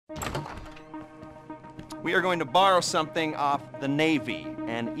we are going to borrow something off the Navy,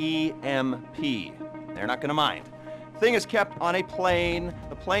 an EMP. They're not going to mind. Thing is kept on a plane.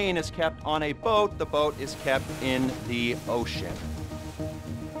 The plane is kept on a boat. The boat is kept in the ocean.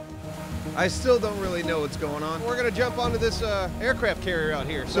 I still don't really know what's going on. We're gonna jump onto this aircraft carrier out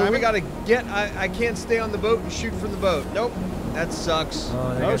here. So we gotta get, I can't stay on the boat and shoot from the boat. Nope. That sucks.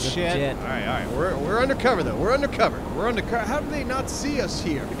 Oh shit. All right. We're undercover though. We're undercover. We're undercover. How do they not see us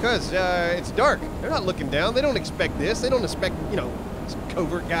here? Because it's dark. They're not looking down. They don't expect this. They don't expect, you know, some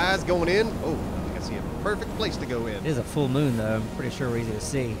covert guys going in. Oh, I think I see a perfect place to go in. It is a full moon though. I'm pretty sure we're easy to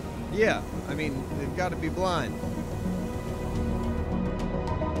see. Yeah, I mean, they've got to be blind.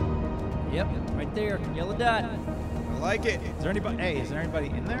 Yep, right there, yellow dot. I like it. Is there anybody? Hey, is there anybody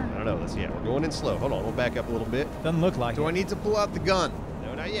in there? I don't know. We're going in slow. Hold on. We'll back up a little bit. Doesn't look like Do it. I need to pull out the gun?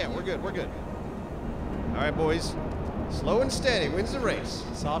 No, not yet. We're good. We're good. All right, boys. Slow and steady wins the race.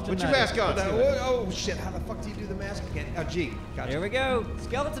 Soft and Put your nice. mask on. Oh, shit. How the fuck do you do the mask again? Oh, G. Gotcha. There we go.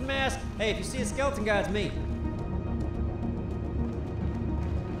 Skeleton mask. Hey, if you see a skeleton guy, it's me.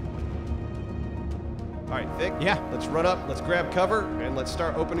 All right, Vic. Yeah. Let's run up. Let's grab cover and let's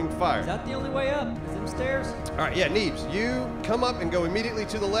start opening fire. Is that the only way up? Is them stairs? All right, yeah, Neebs, you come up and go immediately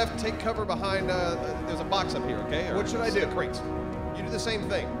to the left. Take cover behind. There's a box up here, okay? Or What should I do? Crates. You do the same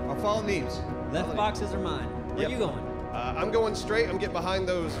thing. I'll follow Neebs. Left boxes are mine. Where Yep. you going? I'm going straight. I'm getting behind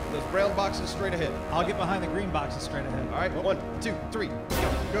those brown boxes straight ahead. I'll get behind the green boxes straight ahead. All right, 1, 2, 3,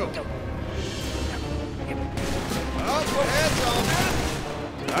 go. Oh, heads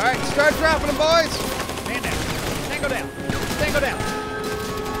on. All right, start dropping them, boys. Stand down. Tango down. Tango down.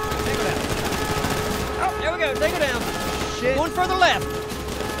 Tango down. Oh, there we go. Take it down. Shit. One further left.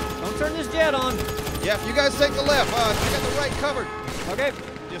 Don't turn this jet on. Yeah, if you guys take the left, I got the right covered. Okay,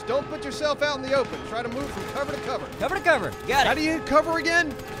 Just don't put yourself out in the open. Try to move from cover to cover. cover to cover. Got How it. do you cover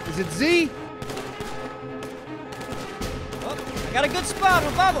again? Is it Z? Oh, I got a good spot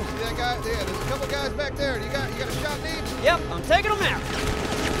on bubbles. See that guy? Yeah, there's a couple guys back there. You got a shot, Neebs? Yep, I'm taking them out.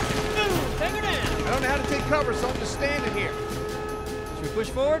 Boom, take her down. I don't know how to take cover, so I'm just standing here. Should we push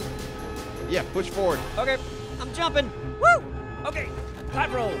forward? Yeah, push forward. Okay, I'm jumping. Woo! Okay,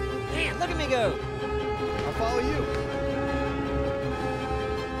 hot roll. Man, look at me go. I'll follow you.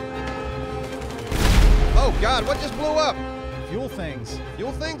 Oh, God, what just blew up? Fuel things.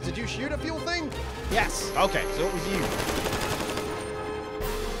 Fuel things? Did you shoot a fuel thing? Yes. Okay, so it was you.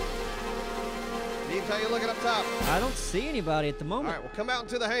 Neebs, how you looking up top? I don't see anybody at the All moment. right, well, come out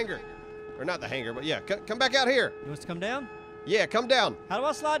into the hangar. Or not the hangar, but yeah, come back out here. You want us to come down? Yeah, come down. How do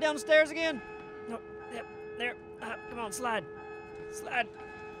I slide down the stairs again? No, yep, there. Come on, slide. Slide.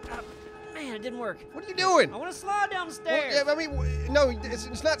 Man, it didn't work. What are you doing? I want to slide down the stairs. Well, yeah, I mean, no,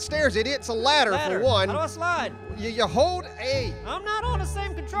 it's not stairs, idiot. It's a ladder. For one. How do I slide? You hold A. I'm not on the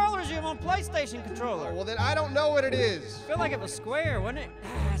same controller as you. I'm on PlayStation controller. Oh, well, then I don't know what it is. I feel like it was square, wasn't it?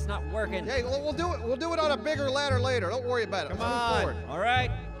 It's not working. Hey, we'll do it. We'll do it on a bigger ladder later. Don't worry about it. Come Let's move on. forward. All right.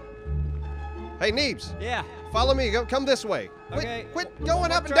 Hey, Neebs, Yeah. follow me. Come this way. Okay. Quit One going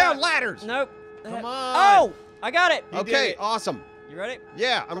more up and try. down ladders. Nope. Come on. Oh, I got it. You did Okay, it. awesome. You ready?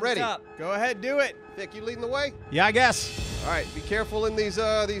 Yeah, I'm ready. Top. Go ahead, do it. Vic, you leading the way? Yeah, I guess. All right, be careful in these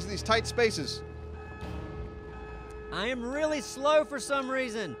tight spaces. I am really slow for some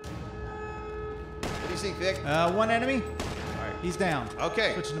reason. What do you see, Vic? One enemy. All right. He's down.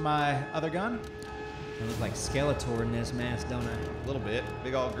 Okay, Switching to my other gun. I look like Skeletor in this mask, don't I? a little bit.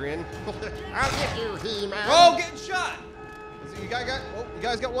 Big old grin. I'll get you, He-Man. Oh, getting shot. You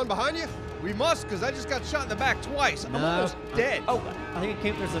guys got one behind you? We must, because I just got shot in the back twice. I'm almost dead. Oh, I think it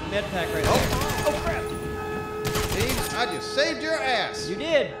came. There's a med pack right there. Oh crap! Neebs, I just saved your ass. You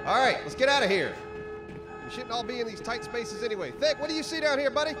did. All right, let's get out of here. We shouldn't all be in these tight spaces anyway. Vic, what do you see down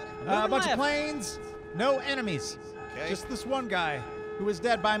here, buddy? A Moving bunch left. of planes. No enemies. Okay. Just this one guy who was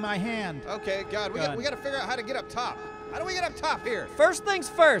dead by my hand. Okay, God, we got to figure out how to get up top. How do we get up top here? First things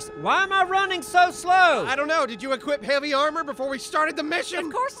first. Why am I running so slow? I don't know. Did you equip heavy armor before we started the mission?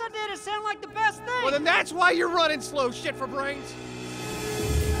 Of course I did. It sounded like the best thing. Well, then that's why you're running slow, shit for brains.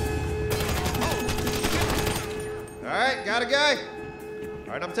 All right, got a guy.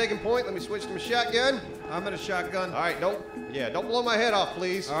 All right, I'm taking point. Let me switch to my shotgun. I'm in a shotgun. All right, don't blow my head off,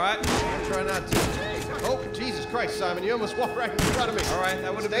 please. All right. I'll try not to. Oh, Jesus Christ, Simon, you almost walked right in front of me. All right,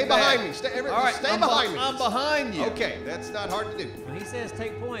 that would have Stay been bad. behind me. Stay I'm behind me. I'm behind you. Okay, that's not hard to do. When he says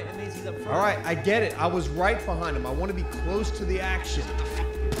take point, it means he's up front. All right, I get it. I was right behind him. I want to be close to the action.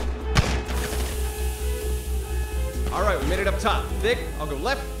 All right, we made it up top. Vic, I'll go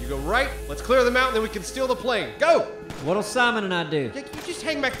left, you go right. Let's clear them out, and then we can steal the plane. Go! What'll Simon and I do? You just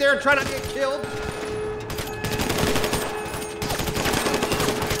hang back there and try not to get killed.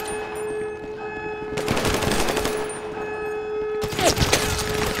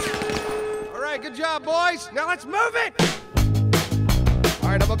 job, boys. Now let's move it. All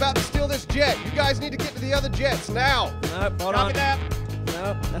right, I'm about to steal this jet. You guys need to get to the other jets now. Nope, hold Copy on. that.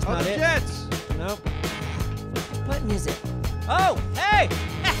 Nope, that's not Other it. jets. Nope. What button is it? Oh, hey!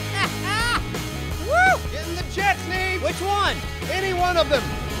 Woo! Get in the jets, Neebs. Which one? Any one of them.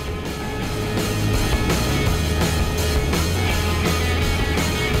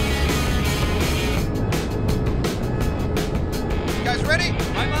 You guys ready?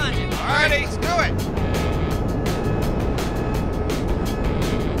 Right behind you. All right, let's do it.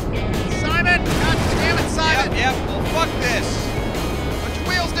 Simon! God damn it, Simon! Yep, well, fuck this. Put your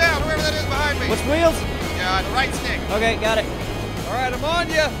wheels down, whoever that is behind me. Which wheels? Yeah, the right stick. Okay, got it. All right, I'm on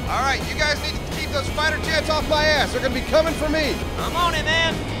you. All right, you guys need to keep those fighter jets off my ass. They're gonna be coming for me. I'm on it,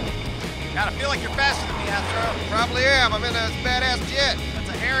 man. Gotta feel like you're faster than me, Astro. Probably am. I'm in a badass jet. That's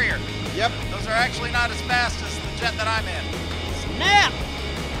a Harrier. Yep. Those are actually not as fast as the jet that I'm in. Snap!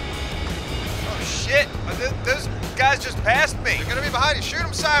 Oh, shit. Those guys just passed me. They're gonna be behind you. Shoot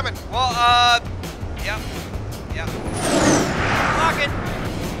them, Simon. Well, yep. Rocking.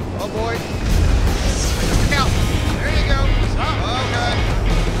 Oh, boy. Just count. There you go. Okay.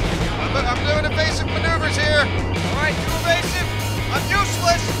 I'm doing evasive maneuvers here. All right, you evasive. I'm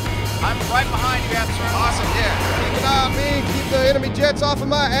useless. I'm right behind you, Astro. Awesome, yeah. Keep an eye on me. Keep the enemy jets off of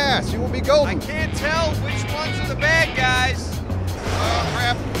my ass. You will be I golden. can't tell which ones are the bad guys. Oh,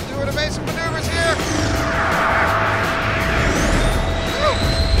 crap. Doing evasive maneuvers here.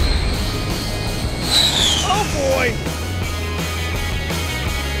 Oh boy!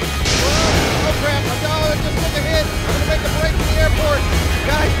 Oh, crap. My dollar just took a hit. I'm going to make a break to the airport.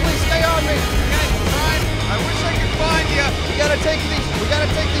 Guys, please stay on me. Okay, fine. I wish I could find you. We gotta take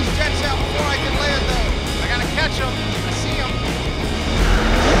these jets out before I can land, though. I gotta catch them. I see them.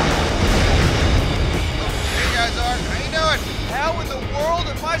 There you guys are. How you doing? How in the world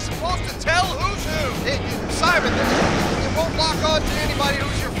am I supposed to tell who's who? Simon, it won't lock on to anybody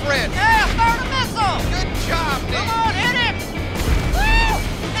who's your friend. Yeah, start a missile! Good job, Nick. Come on, hit him! Woo!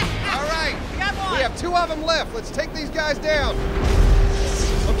 All right. We got one! We have 2 of them left. Let's take these guys down.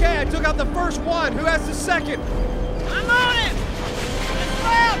 Okay, I took out the first one. Who has the second? I'm on it! It's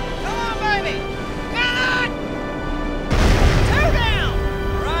loud! Come on, baby! Come on! 2 down!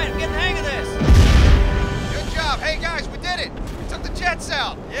 All right, I'm getting the hang of this. Good job. Hey, guys, we did it. We took the jets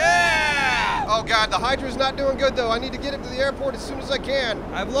out. Yeah! Oh, God, the Hydra's not doing good, though. I need to get him to the airport as soon as I can.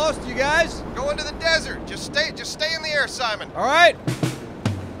 I've lost you guys. Go into the desert. Just stay in the air, Simon. All right.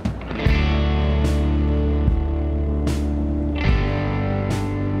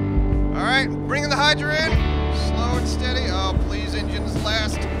 All right, bringing the Hydra in. Slow and steady. Oh, please, engines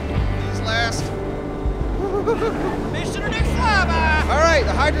last. Please last. Mission or do flyby! All right,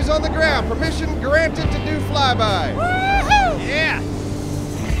 the Hydra's on the ground. Permission granted to do flyby. Woohoo! Yeah!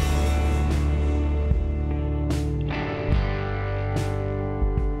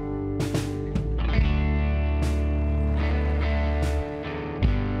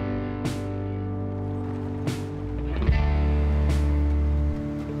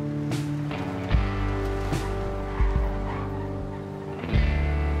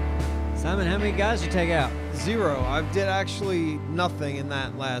 Simon, how many guys did you take out? 0. I did actually nothing in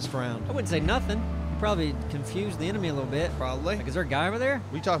that last round. I wouldn't say nothing. You probably confused the enemy a little bit. Probably. Like, is there a guy over there?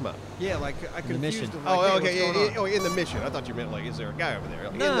 What are you talking about? Yeah, like I the mission. confused. Oh, okay. What's going on? Oh, in the mission. I thought you meant like, is there a guy over there?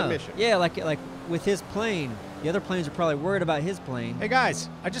 Like, No. In the mission. Yeah, like with his plane. The other planes are probably worried about his plane. Hey guys,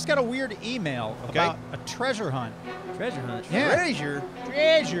 I just got a weird email about a treasure hunt. Treasure hunt. Yeah. Treasure.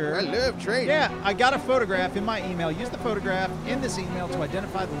 Treasure. I love treasure. Yeah, I got a photograph in my email. Use the photograph in this email to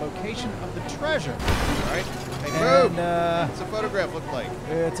identify the location of the treasure. All right. Hey, And move. What's the photograph look like?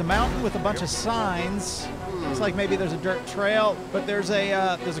 it's a mountain with a bunch of signs. Looks like maybe there's a dirt trail, but there's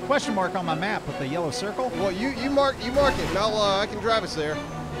a question mark on my map with a yellow circle. Well, you mark it, and I can drive us there.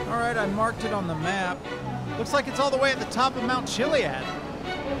 All right, I marked it on the map. Looks like it's all the way at the top of Mount Chiliad.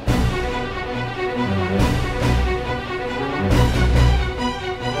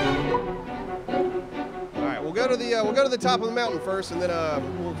 All right, we'll go to the top of the mountain first, and then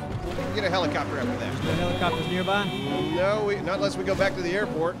we'll get a helicopter after that. The helicopter's nearby? No, not unless we go back to the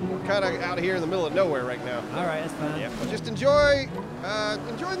airport. We're kind of out here in the middle of nowhere right now. All right, that's fine. Yeah, but just enjoy the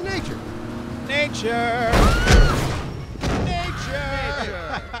nature. Nature!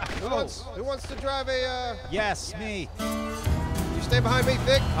 Who wants to drive a? Yes, me. You stay behind me,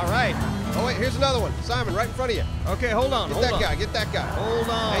 Vic. All right. Oh wait, here's another one. Simon, right in front of you. Okay, hold on. Get that guy. Hold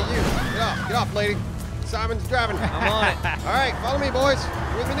on. Hey, you. Get off, lady. Simon's driving. I'm on it. All right, follow me, boys.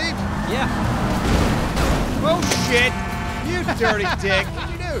 You with me, Neebs? Yeah. Oh shit! You dirty dick.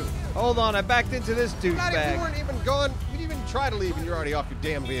 What'd you do? Hold on, I backed into this God, if you douchebag. weren't even gone, you didn't even try to leave and you're already off your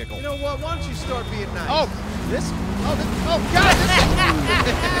damn vehicle. You know what? Why don't you start being nice? Oh, this. Oh, God!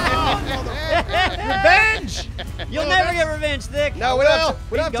 Revenge! You'll never get revenge, Thick. No, we don't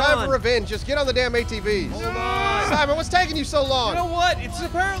He's have time gone. for revenge. Just get on the damn ATVs. Hold on. Simon, what's taking you so long? You know what? It's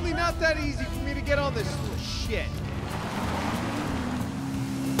apparently not that easy for me to get on this little shit.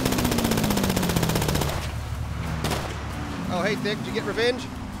 Oh, hey, Dick, did you get revenge?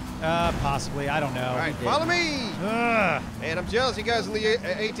 Possibly. I don't know. All right, follow me. Ugh. Man, I'm jealous you guys in the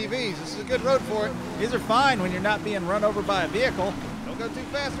ATVs. This is a good road for it. These are fine when you're not being run over by a vehicle. Don't go too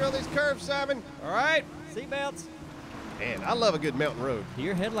fast around these curves, Simon. All right. Seatbelts. Man, I love a good mountain road. Do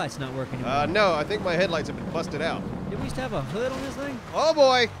your headlights not work anymore? No, I think my headlights have been busted out. Did we used to have a hood on this thing? Oh,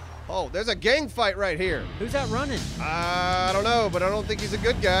 boy. Oh, there's a gang fight right here. Who's out running? I don't know, but I don't think he's a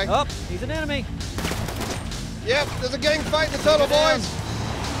good guy. Oh, he's an enemy. Yep, there's a gang fight in the tunnel, boys.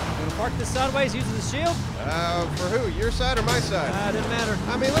 Gonna park this sideways using the shield? For who? Your side or my side? Doesn't matter.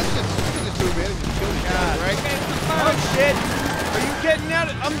 I mean, we can just move in and just kill each other, right? Oh, shit. Are you getting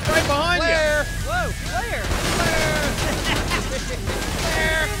out? I'm right behind Flare! Whoa, Flare! Flare!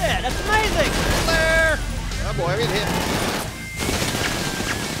 Look at that, that's amazing! Flare! Oh, boy, I'm getting hit.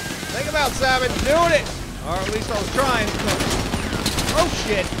 Take him out, Simon. Doing it. Or at least I was trying. Oh,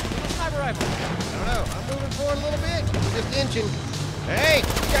 shit. Sniper rifle. I don't know. I'm moving forward a little bit. Just inching. Hey,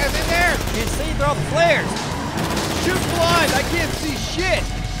 you guys in there? Can't see through all the flares. Shoot blind. I can't see shit.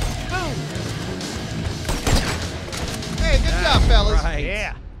 Boom! Hey, good job, fellas. Right.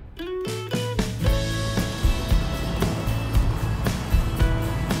 Yeah.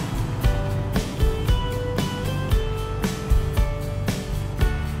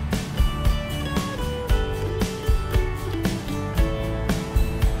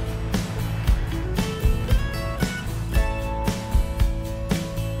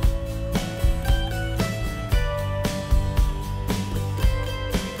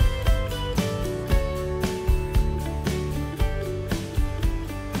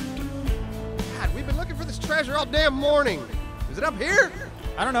 God, we've been looking for this treasure all damn morning. Is it up here?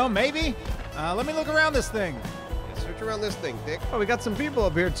 I don't know. Maybe. Let me look around this thing. Yeah, search around this thing, Dick. Oh, we got some people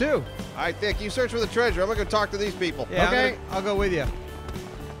up here, too. All right, Dick, you search for the treasure. I'm going to go talk to these people. Yeah, Okay. I'll go with you.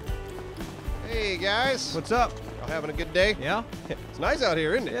 Hey, guys. What's up? Y'all having a good day? Yeah? It's nice out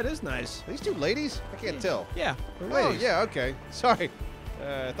here, isn't it? Yeah, it is nice. These two ladies? I can't tell. Yeah. they're Oh, ladies. yeah, okay. Sorry.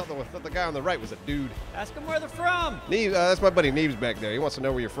 I thought the guy on the right was a dude. Ask them where they're from. Neebs, that's my buddy Neebs back there. He wants to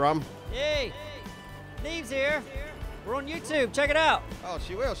know where you're from. Hey, Neebs here. We're on YouTube. Check it out. Oh,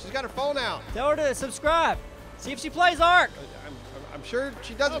 she will. She's got her phone out. Tell her to subscribe. See if she plays Ark. I'm sure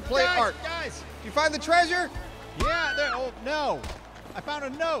she doesn't play guys, art. Guys. Did you find the treasure? Yeah. There. Oh no. I found a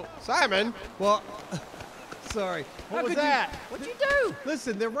note. Simon. Well, sorry. What was that? What'd you do?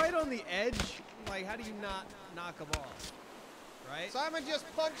 Listen, they're right on the edge. Like, how do you not knock them off? Right? Simon just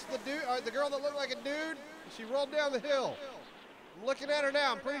punched the dude, the girl that looked like a dude. She rolled down the hill. I'm looking at her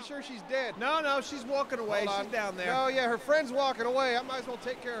now. I'm pretty sure she's dead. No, she's walking away. Hold on. She's down there. No, yeah, her friend's walking away. I might as well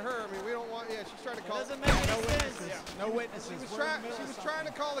take care of her. I mean, we don't want. Yeah, she's trying to call. Doesn't make any sense. No witnesses. She was We're in the middle She of was something. trying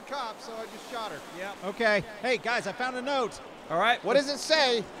to call the cops, so I just shot her. Yeah. Okay. Hey guys, I found a note. All right. What does it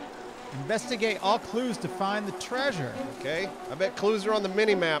say? Investigate all clues to find the treasure. Okay, I bet clues are on the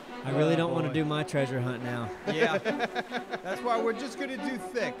mini map. I really don't want to do my treasure hunt now. Yeah. That's why we're just gonna do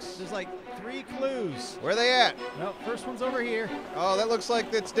thicks. There's like 3 clues. Where are they at? Nope. First one's over here. Oh, that looks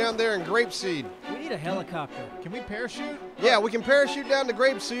like it's down there in Grapeseed. We need a helicopter. Can we parachute? Yeah, we can parachute down to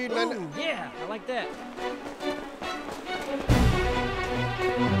Grapeseed. And Ooh, yeah, I like that.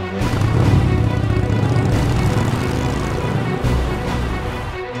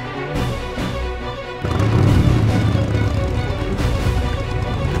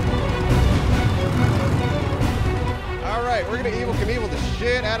 all right, we're gonna Evel Knievel the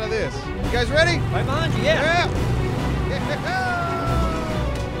shit out of this. You guys ready? Right behind you, yeah.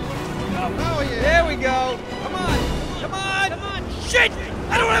 Oh yeah. There we go. Come on. Come on. Come on. Shit!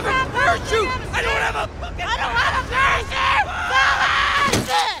 I don't have a parachute! I don't have a fucking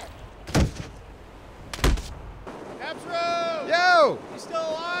Absro! Yo! You still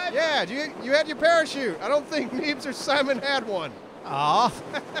alive? Yeah, you had your parachute. I don't think Neebs or Simon had one. Aw.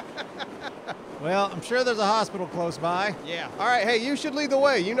 Well, I'm sure there's a hospital close by. Yeah. All right, hey, you should lead the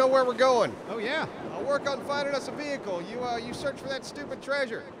way. You know where we're going. Oh yeah. I'll work on finding us a vehicle. You search for that stupid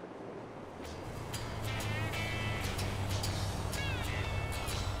treasure.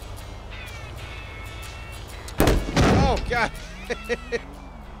 Oh God.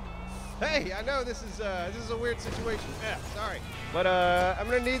 Hey, I know this is a weird situation. Yeah, sorry. But I'm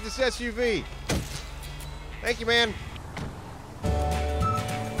gonna need this SUV. Thank you, man.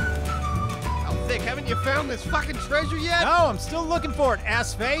 you found this fucking treasure yet? No, I'm still looking for it,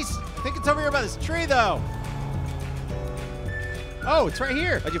 ass face. I think it's over here by this tree, though. Oh, it's right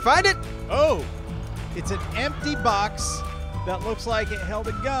here. Did you find it? Oh, it's an empty box that looks like it held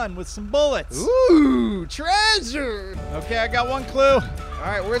a gun with some bullets. Ooh, treasure. Okay, I got one clue. All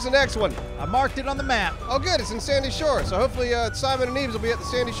right, where's the next one? I marked it on the map. Oh, good, it's in Sandy Shore. So hopefully Simon and Neebs will be at the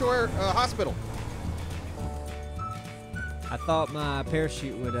Sandy Shore Hospital. I thought my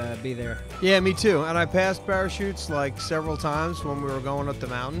parachute would be there. Yeah, me too. And I passed parachutes like several times when we were going up the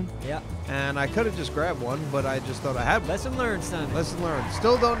mountain. Yeah. And I could have just grabbed one, but I just thought I had one. Lesson learned, son. Lesson learned.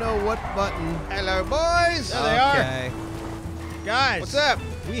 Still don't know what button. Hello, boys. There they are. Okay. Guys, What's up?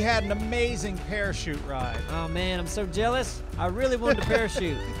 we had an amazing parachute ride. Oh man, I'm so jealous. I really wanted a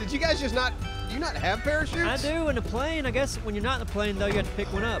parachute. Did you guys just not? Do you not have parachutes? I do in a plane. I guess when you're not in a plane though, you have to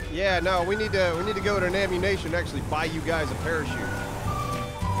pick one up. Yeah, no, we need to go to an ammunition and actually buy you guys a parachute.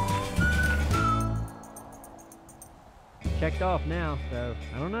 Checked off now, so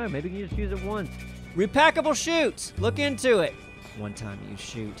I don't know. Maybe you can just use it once. Repackable chutes. Look into it. One time you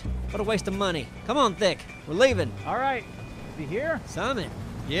shoot. What a waste of money. Come on, Thick. We're leaving. All right, is he here? Simon,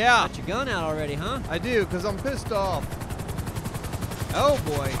 Yeah, got your gun out already, huh? I do, because I'm pissed off. Oh,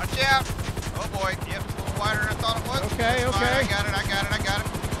 boy. Watch out. Oh, boy. Yep, a little wider than I thought it was. Okay, That's fine. okay. I got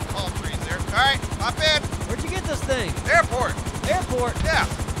it. All trees there. All right, hop in. Where'd you get this thing? Airport. Airport. Yeah.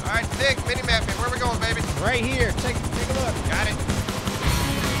 All right, Dick, mini-map me. Where are we going, baby? Right here. Take a look. Got it.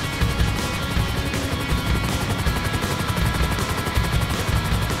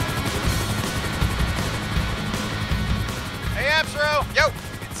 Hey, Absro. Yo.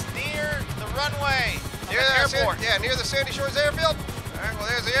 It's near the runway. Near the airport. Yeah, near the Sandy Shores airfield. All right, well,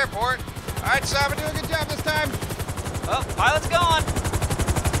 there's the airport. All right, Simon, doing a good job this time. Oh, pilot's gone.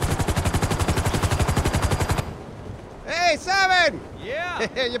 Hey, Simon! Yeah.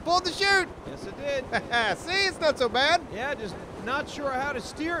 You pulled the chute. Yes, I did. See, it's not so bad. Yeah, just not sure how to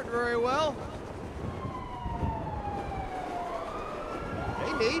steer it very well.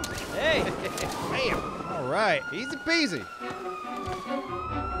 Hey, Neebs. Hey. Bam. All right. Easy peasy.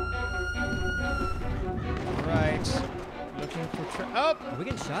 All right. Looking for oh, Are we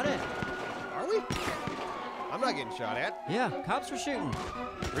getting shot at? Are we? I'm not getting shot at. Yeah, cops are shooting.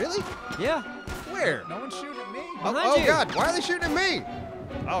 Really? Yeah. Where? no one's shooting at me. Oh, Behind oh you. God, why are they shooting at me?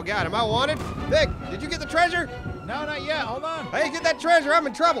 Oh God, am I wanted? Vic, did you get the treasure? No, not yet. Hold on. Hey, get that treasure, I'm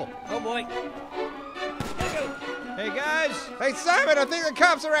in trouble. Oh boy. Hey, guys. Hey, Simon, I think the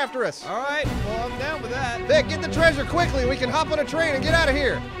cops are after us. All right, well, I'm down with that. Vic, get the treasure quickly. We can hop on a train and get out of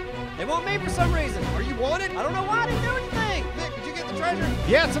here. They want me for some reason. Are you wanted? I don't know why I didn't do anything. Vic, did you get the treasure?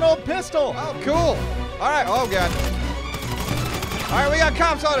 Yeah, it's an old pistol. Oh, cool. All right, oh God. All right, we got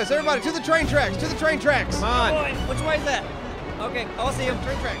cops on us. Everybody, to the train tracks, to the train tracks. Come on. Boy, which way is that? Okay, I'll see him.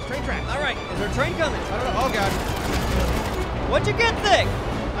 Train tracks, train tracks. All right, is there a train coming? I don't know, oh God. What'd you get, Thick?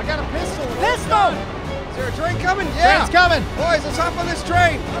 I got a pistol. Pistol! Is there a train coming? Yeah. Train's coming. Boys, let's hop on this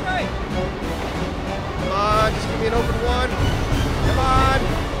train. All right. Come on, just give me an open one. Come on.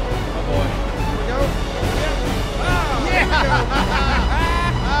 Oh boy. Here we go. Yeah.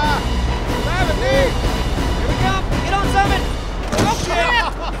 Simon, Neebs. Here we come. Get on, Simon. Oh, shit!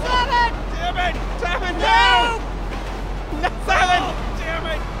 Simon! Damn it! Simon, no! Simon! Damn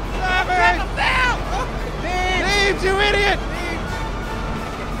it. Simon! Neebs, you idiot!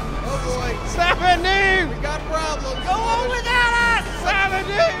 Oh, boy. Simon, Neebs! We got problems. Go on without us! Simon,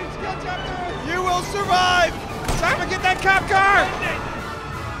 Neebs! Catch up to us! You will survive. Simon, get that cop car!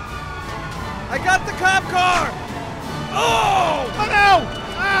 I got the cop car. Oh! Oh no!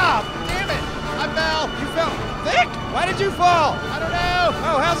 Ah! Damn it! I fell! You fell! Vic! Why did you fall? I don't know!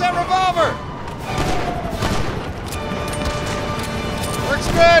 Oh, how's that revolver? Works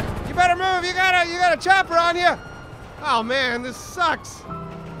good! You better move! You got a chopper on you! Oh man, this sucks!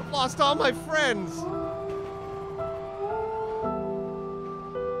 I've lost all my friends!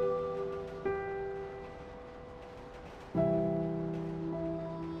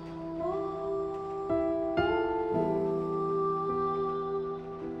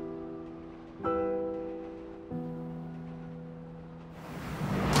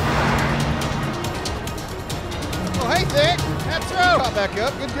 Back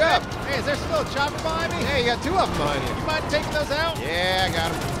up. Good job. Hey, is there still a chopper behind me? Hey, you got two of them behind you. You mind taking those out? Yeah, I got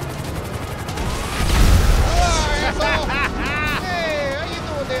them. Oh, asshole. Hey, how you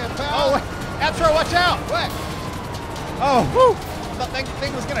doing there, pal? Oh, Astro, watch out! What? Oh, whew. I thought that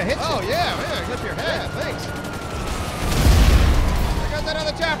thing was gonna hit you. Oh, yeah, clip your head. Yeah, thanks. There goes that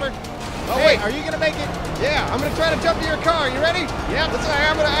other chopper. Oh, Hey, wait. are you gonna make it? Yeah, I'm gonna try to jump to your car. You ready? Yeah. Listen,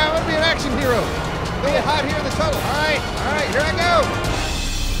 I'm gonna be an action hero. I'm gonna hide here in the tunnel. All right, here I go.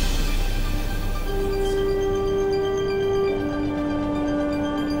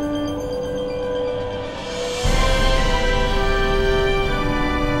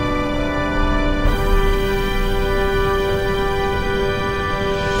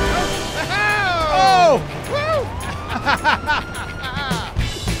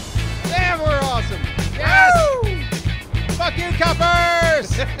 helicopter!